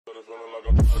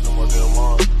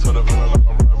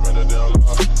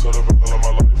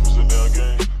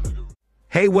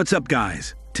Hey, what's up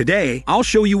guys? Today, I'll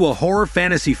show you a horror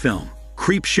fantasy film,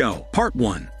 CREEPSHOW, Part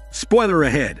 1. Spoiler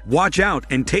ahead, watch out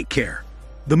and take care.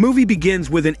 The movie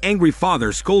begins with an angry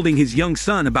father scolding his young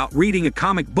son about reading a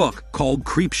comic book called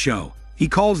CREEPSHOW. He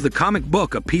calls the comic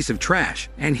book a piece of trash,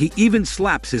 and he even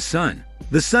slaps his son.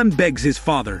 The son begs his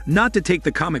father not to take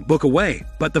the comic book away,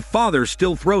 but the father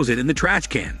still throws it in the trash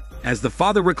can. As the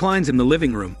father reclines in the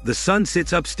living room, the son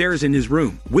sits upstairs in his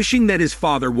room, wishing that his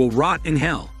father will rot in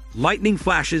hell. Lightning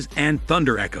flashes and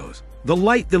thunder echoes. The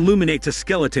light illuminates a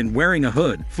skeleton wearing a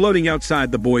hood, floating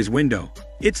outside the boy's window.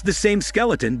 It's the same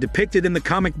skeleton depicted in the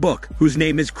comic book, whose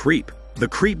name is Creep. The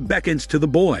Creep beckons to the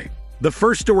boy. The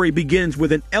first story begins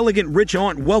with an elegant rich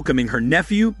aunt welcoming her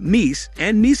nephew, niece,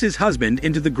 and niece's husband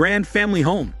into the grand family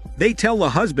home. They tell the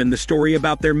husband the story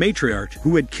about their matriarch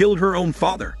who had killed her own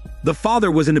father. The father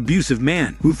was an abusive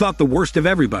man who thought the worst of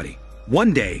everybody.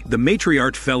 One day, the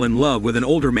matriarch fell in love with an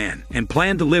older man and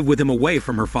planned to live with him away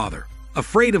from her father.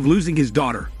 Afraid of losing his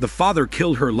daughter, the father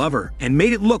killed her lover and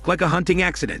made it look like a hunting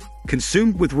accident.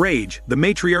 Consumed with rage, the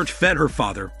matriarch fed her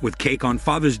father with cake on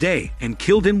Father's Day and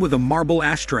killed him with a marble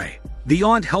ashtray. The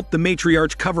aunt helped the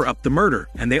matriarch cover up the murder,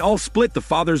 and they all split the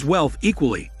father's wealth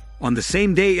equally. On the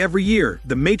same day every year,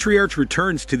 the matriarch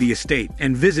returns to the estate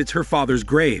and visits her father's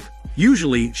grave.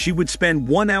 Usually, she would spend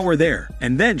 1 hour there,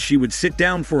 and then she would sit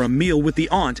down for a meal with the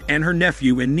aunt and her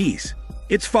nephew and niece.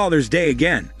 It's Father's Day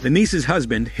again. The niece's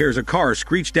husband hears a car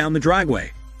screech down the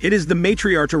driveway. It is the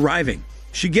matriarch arriving.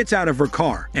 She gets out of her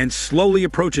car and slowly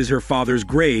approaches her father's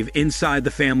grave inside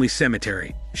the family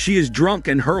cemetery. She is drunk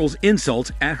and hurls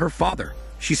insults at her father.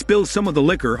 She spills some of the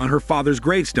liquor on her father's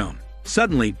gravestone.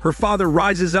 Suddenly, her father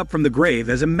rises up from the grave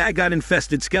as a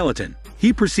maggot-infested skeleton.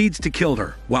 He proceeds to kill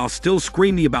her, while still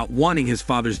screaming about wanting his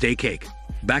Father's Day cake.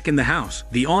 Back in the house,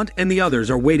 the aunt and the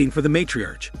others are waiting for the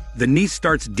matriarch. The niece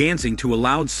starts dancing to a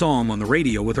loud song on the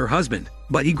radio with her husband,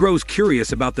 but he grows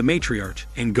curious about the matriarch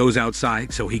and goes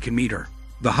outside so he can meet her.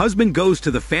 The husband goes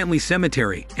to the family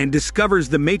cemetery and discovers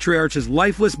the matriarch's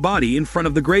lifeless body in front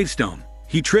of the gravestone.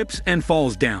 He trips and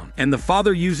falls down, and the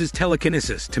father uses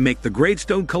telekinesis to make the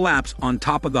gravestone collapse on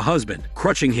top of the husband,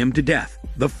 crushing him to death.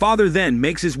 The father then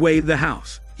makes his way to the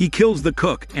house. He kills the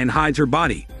cook and hides her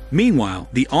body. Meanwhile,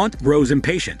 the aunt grows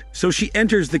impatient, so she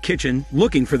enters the kitchen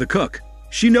looking for the cook.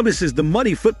 She notices the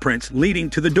muddy footprints leading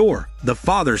to the door. The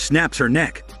father snaps her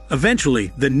neck.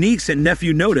 Eventually, the niece and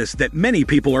nephew notice that many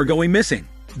people are going missing.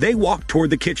 They walk toward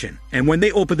the kitchen, and when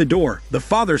they open the door, the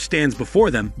father stands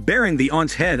before them, bearing the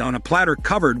aunt's head on a platter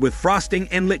covered with frosting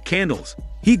and lit candles.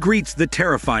 He greets the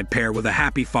terrified pair with a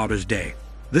happy Father's Day.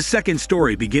 The second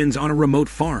story begins on a remote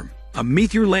farm. A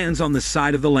meteor lands on the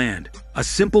side of the land. A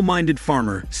simple-minded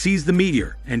farmer sees the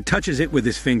meteor and touches it with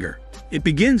his finger. It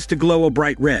begins to glow a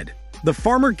bright red. The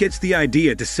farmer gets the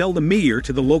idea to sell the meteor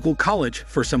to the local college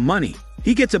for some money.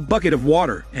 He gets a bucket of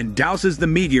water and douses the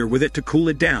meteor with it to cool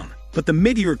it down. But the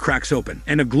meteor cracks open,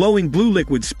 and a glowing blue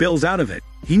liquid spills out of it.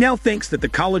 He now thinks that the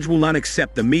college will not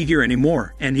accept the meteor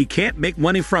anymore, and he can't make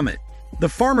money from it. The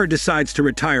farmer decides to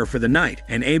retire for the night,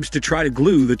 and aims to try to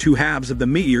glue the two halves of the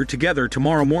meteor together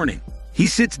tomorrow morning. He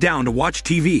sits down to watch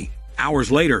TV.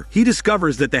 Hours later, he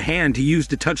discovers that the hand he used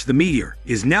to touch the meteor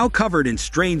is now covered in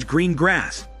strange green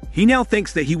grass. He now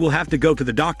thinks that he will have to go to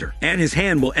the doctor, and his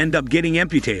hand will end up getting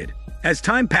amputated. As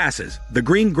time passes, the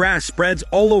green grass spreads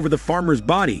all over the farmer's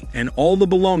body and all the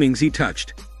belongings he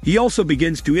touched. He also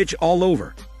begins to itch all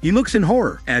over. He looks in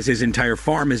horror as his entire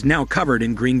farm is now covered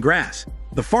in green grass.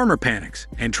 The farmer panics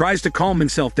and tries to calm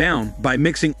himself down by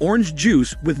mixing orange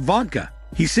juice with vodka.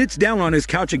 He sits down on his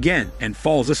couch again and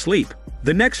falls asleep.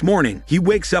 The next morning, he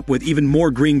wakes up with even more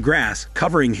green grass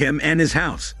covering him and his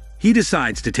house. He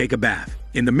decides to take a bath.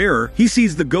 In the mirror, he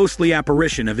sees the ghostly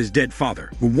apparition of his dead father,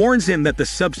 who warns him that the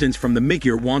substance from the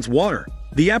meteor wants water.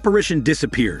 The apparition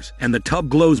disappears, and the tub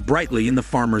glows brightly in the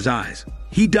farmer's eyes.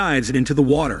 He dives into the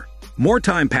water. More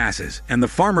time passes, and the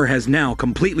farmer has now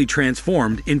completely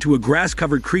transformed into a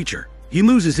grass-covered creature. He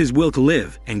loses his will to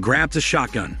live and grabs a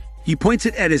shotgun. He points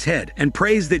it at his head and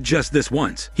prays that just this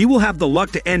once, he will have the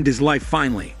luck to end his life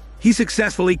finally. He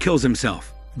successfully kills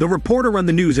himself. The reporter on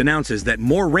the news announces that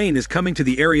more rain is coming to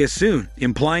the area soon,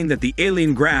 implying that the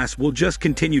alien grass will just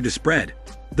continue to spread.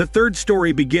 The third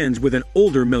story begins with an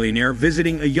older millionaire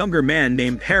visiting a younger man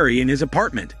named Harry in his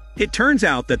apartment. It turns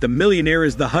out that the millionaire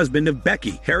is the husband of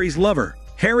Becky, Harry's lover.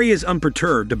 Harry is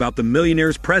unperturbed about the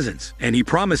millionaire's presence, and he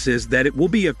promises that it will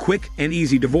be a quick and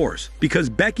easy divorce, because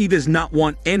Becky does not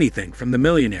want anything from the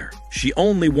millionaire. She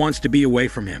only wants to be away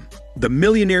from him. The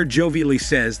millionaire jovially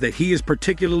says that he is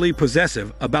particularly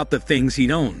possessive about the things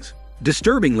he owns.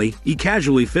 Disturbingly, he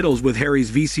casually fiddles with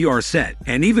Harry's VCR set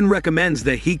and even recommends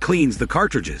that he cleans the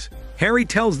cartridges. Harry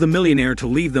tells the millionaire to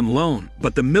leave them alone,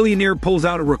 but the millionaire pulls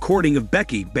out a recording of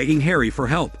Becky begging Harry for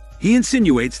help. He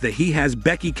insinuates that he has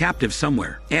Becky captive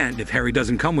somewhere, and if Harry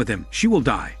doesn't come with him, she will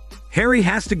die. Harry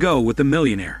has to go with the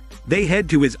millionaire. They head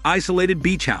to his isolated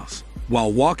beach house.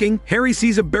 While walking, Harry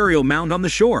sees a burial mound on the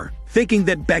shore. Thinking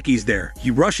that Becky's there, he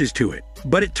rushes to it,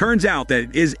 but it turns out that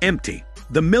it is empty.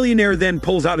 The millionaire then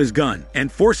pulls out his gun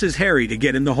and forces Harry to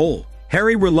get in the hole.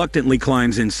 Harry reluctantly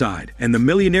climbs inside, and the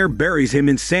millionaire buries him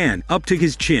in sand up to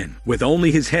his chin, with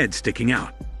only his head sticking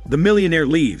out. The millionaire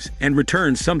leaves and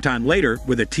returns sometime later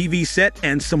with a TV set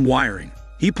and some wiring.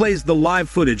 He plays the live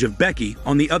footage of Becky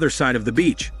on the other side of the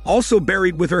beach, also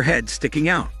buried with her head sticking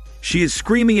out. She is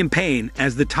screaming in pain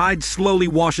as the tide slowly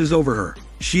washes over her.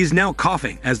 She is now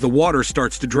coughing as the water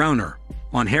starts to drown her.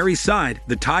 On Harry's side,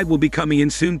 the tide will be coming in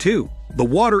soon too. The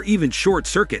water even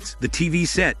short-circuits the TV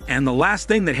set, and the last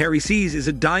thing that Harry sees is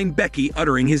a dying Becky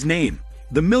uttering his name.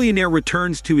 The millionaire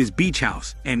returns to his beach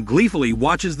house and gleefully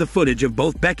watches the footage of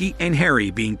both Becky and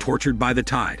Harry being tortured by the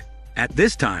tide. At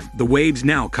this time, the waves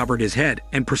now covered his head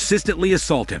and persistently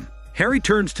assault him. Harry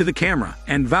turns to the camera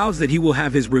and vows that he will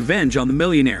have his revenge on the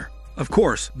millionaire. Of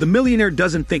course, the millionaire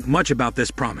doesn't think much about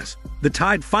this promise. The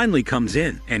tide finally comes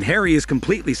in, and Harry is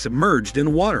completely submerged in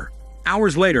the water.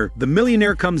 Hours later, the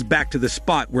millionaire comes back to the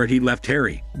spot where he left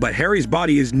Harry, but Harry's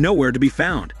body is nowhere to be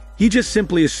found. He just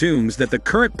simply assumes that the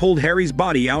current pulled Harry's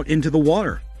body out into the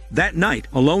water. That night,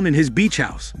 alone in his beach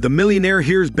house, the millionaire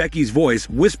hears Becky's voice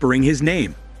whispering his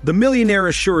name. The millionaire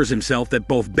assures himself that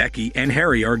both Becky and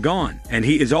Harry are gone, and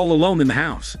he is all alone in the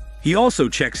house. He also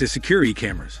checks his security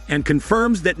cameras and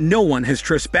confirms that no one has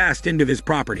trespassed into his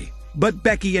property. But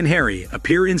Becky and Harry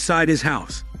appear inside his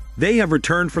house. They have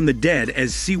returned from the dead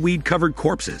as seaweed-covered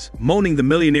corpses, moaning the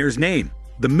millionaire's name.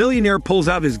 The millionaire pulls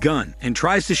out his gun and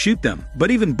tries to shoot them,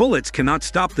 but even bullets cannot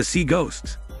stop the sea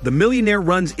ghosts. The millionaire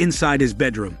runs inside his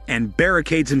bedroom and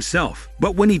barricades himself,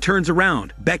 but when he turns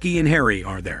around, Becky and Harry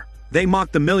are there. They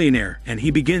mock the millionaire, and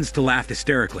he begins to laugh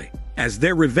hysterically. As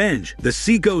their revenge, the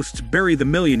sea ghosts bury the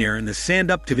millionaire in the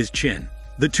sand up to his chin.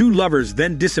 The two lovers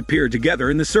then disappear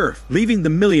together in the surf, leaving the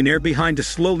millionaire behind to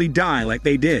slowly die like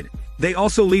they did. They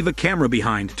also leave a camera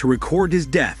behind to record his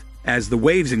death. As the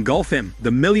waves engulf him,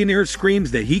 the millionaire screams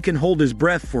that he can hold his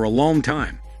breath for a long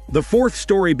time. The fourth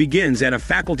story begins at a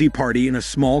faculty party in a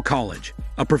small college.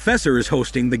 A professor is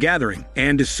hosting the gathering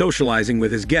and is socializing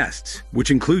with his guests,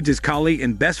 which includes his colleague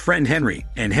and best friend Henry,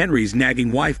 and Henry's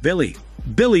nagging wife Billy.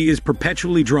 Billy is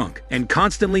perpetually drunk and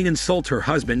constantly insults her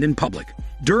husband in public.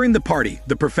 During the party,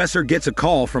 the professor gets a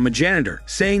call from a janitor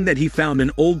saying that he found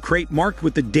an old crate marked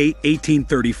with the date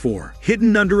 1834,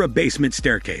 hidden under a basement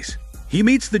staircase. He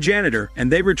meets the janitor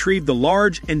and they retrieve the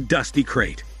large and dusty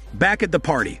crate. Back at the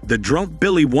party, the drunk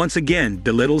Billy once again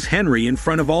belittles Henry in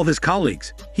front of all his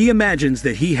colleagues. He imagines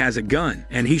that he has a gun,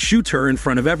 and he shoots her in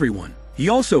front of everyone. He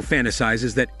also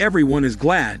fantasizes that everyone is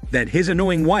glad that his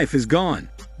annoying wife is gone.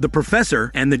 The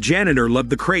professor and the janitor love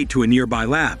the crate to a nearby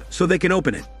lab, so they can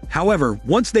open it. However,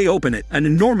 once they open it, an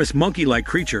enormous monkey-like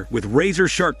creature with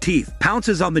razor-sharp teeth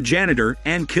pounces on the janitor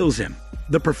and kills him.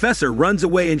 The professor runs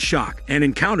away in shock and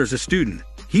encounters a student.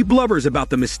 He blubbers about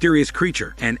the mysterious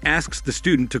creature and asks the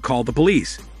student to call the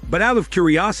police. But out of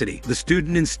curiosity, the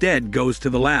student instead goes to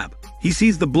the lab. He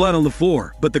sees the blood on the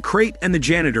floor, but the crate and the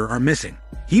janitor are missing.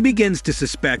 He begins to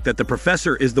suspect that the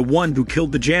professor is the one who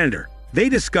killed the janitor. They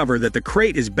discover that the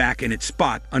crate is back in its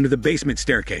spot under the basement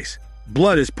staircase.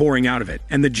 Blood is pouring out of it,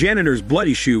 and the janitor's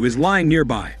bloody shoe is lying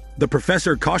nearby. The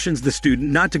professor cautions the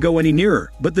student not to go any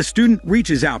nearer, but the student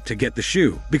reaches out to get the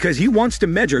shoe because he wants to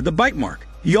measure the bite mark.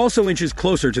 He also inches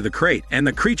closer to the crate, and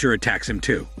the creature attacks him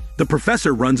too. The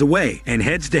professor runs away and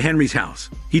heads to Henry's house.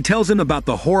 He tells him about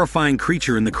the horrifying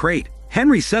creature in the crate.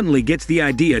 Henry suddenly gets the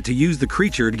idea to use the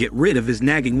creature to get rid of his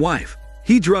nagging wife.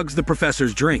 He drugs the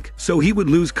professor's drink so he would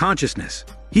lose consciousness.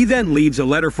 He then leaves a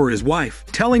letter for his wife,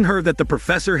 telling her that the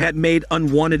professor had made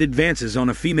unwanted advances on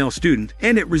a female student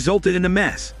and it resulted in a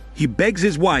mess. He begs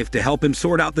his wife to help him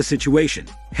sort out the situation.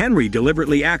 Henry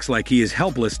deliberately acts like he is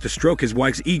helpless to stroke his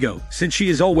wife's ego, since she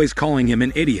is always calling him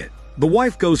an idiot. The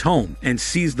wife goes home and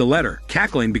sees the letter,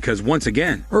 cackling because once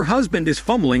again, her husband is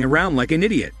fumbling around like an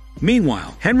idiot.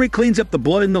 Meanwhile, Henry cleans up the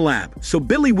blood in the lab, so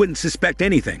Billy wouldn't suspect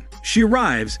anything. She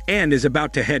arrives and is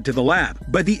about to head to the lab,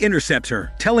 but he intercepts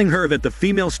her, telling her that the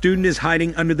female student is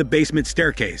hiding under the basement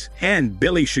staircase, and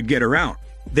Billy should get her out.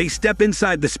 They step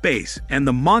inside the space, and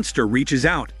the monster reaches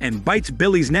out and bites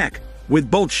Billy's neck.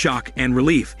 With both shock and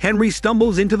relief, Henry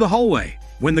stumbles into the hallway.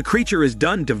 When the creature is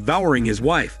done devouring his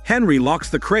wife, Henry locks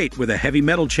the crate with a heavy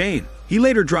metal chain. He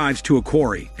later drives to a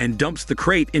quarry and dumps the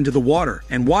crate into the water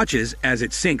and watches as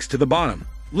it sinks to the bottom.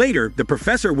 Later, the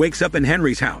professor wakes up in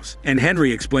Henry's house, and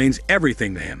Henry explains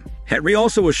everything to him. Henry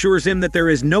also assures him that there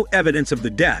is no evidence of the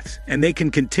deaths, and they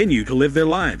can continue to live their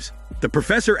lives. The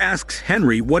professor asks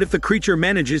Henry what if the creature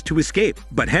manages to escape,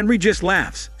 but Henry just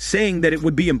laughs, saying that it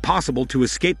would be impossible to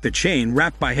escape the chain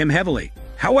wrapped by him heavily.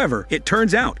 However, it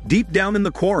turns out, deep down in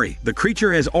the quarry, the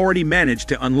creature has already managed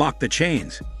to unlock the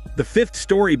chains. The fifth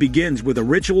story begins with a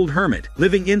rich old hermit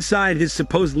living inside his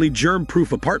supposedly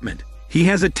germ-proof apartment. He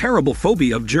has a terrible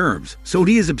phobia of germs, so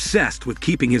he is obsessed with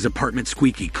keeping his apartment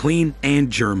squeaky clean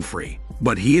and germ-free.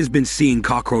 But he has been seeing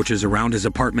cockroaches around his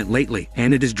apartment lately,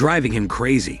 and it is driving him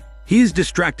crazy. He is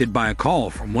distracted by a call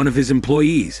from one of his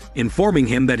employees, informing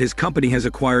him that his company has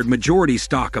acquired majority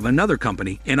stock of another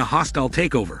company in a hostile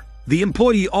takeover. The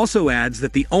employee also adds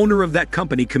that the owner of that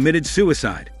company committed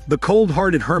suicide. The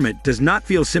cold-hearted hermit does not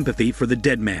feel sympathy for the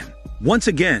dead man. Once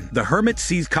again, the hermit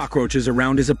sees cockroaches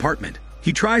around his apartment.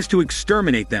 He tries to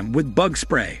exterminate them with bug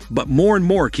spray, but more and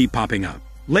more keep popping up.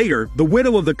 Later, the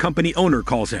widow of the company owner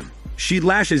calls him. She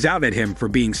lashes out at him for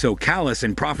being so callous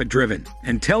and profit-driven,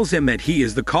 and tells him that he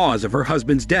is the cause of her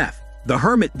husband's death. The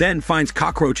hermit then finds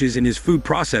cockroaches in his food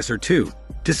processor too.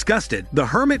 Disgusted, the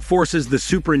hermit forces the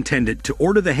superintendent to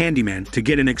order the handyman to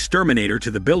get an exterminator to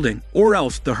the building, or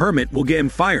else the hermit will get him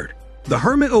fired. The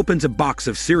hermit opens a box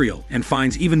of cereal and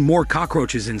finds even more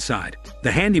cockroaches inside.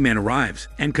 The handyman arrives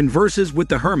and converses with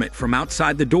the hermit from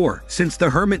outside the door, since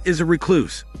the hermit is a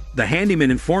recluse. The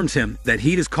handyman informs him that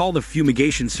he has called a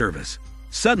fumigation service.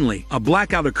 Suddenly, a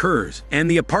blackout occurs and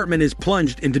the apartment is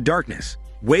plunged into darkness.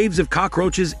 Waves of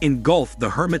cockroaches engulf the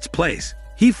hermit's place.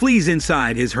 He flees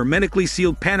inside his hermetically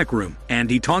sealed panic room, and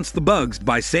he taunts the bugs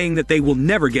by saying that they will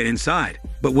never get inside.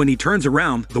 But when he turns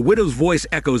around, the widow's voice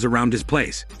echoes around his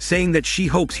place, saying that she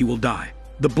hopes he will die.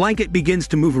 The blanket begins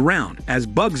to move around as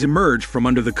bugs emerge from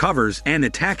under the covers and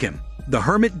attack him. The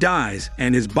hermit dies,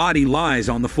 and his body lies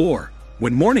on the floor.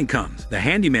 When morning comes, the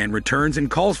handyman returns and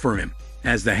calls for him.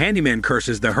 As the handyman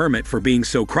curses the hermit for being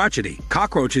so crotchety,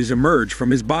 cockroaches emerge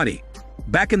from his body.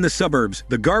 Back in the suburbs,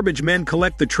 the garbage men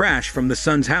collect the trash from the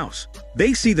son's house.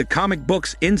 They see the comic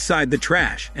books inside the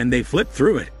trash, and they flip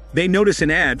through it. They notice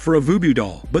an ad for a voodoo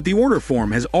doll, but the order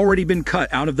form has already been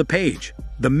cut out of the page.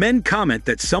 The men comment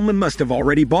that someone must have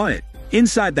already bought it.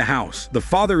 Inside the house, the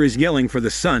father is yelling for the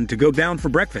son to go down for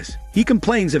breakfast. He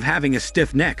complains of having a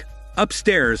stiff neck.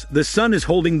 Upstairs, the son is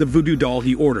holding the voodoo doll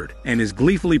he ordered and is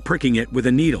gleefully pricking it with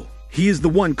a needle. He is the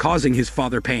one causing his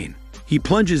father pain. He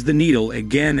plunges the needle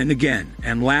again and again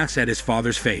and laughs at his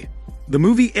father's fate. The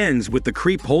movie ends with the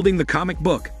creep holding the comic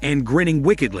book and grinning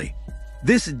wickedly.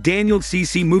 This is Daniel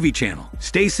CC Movie Channel.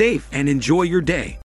 Stay safe and enjoy your day.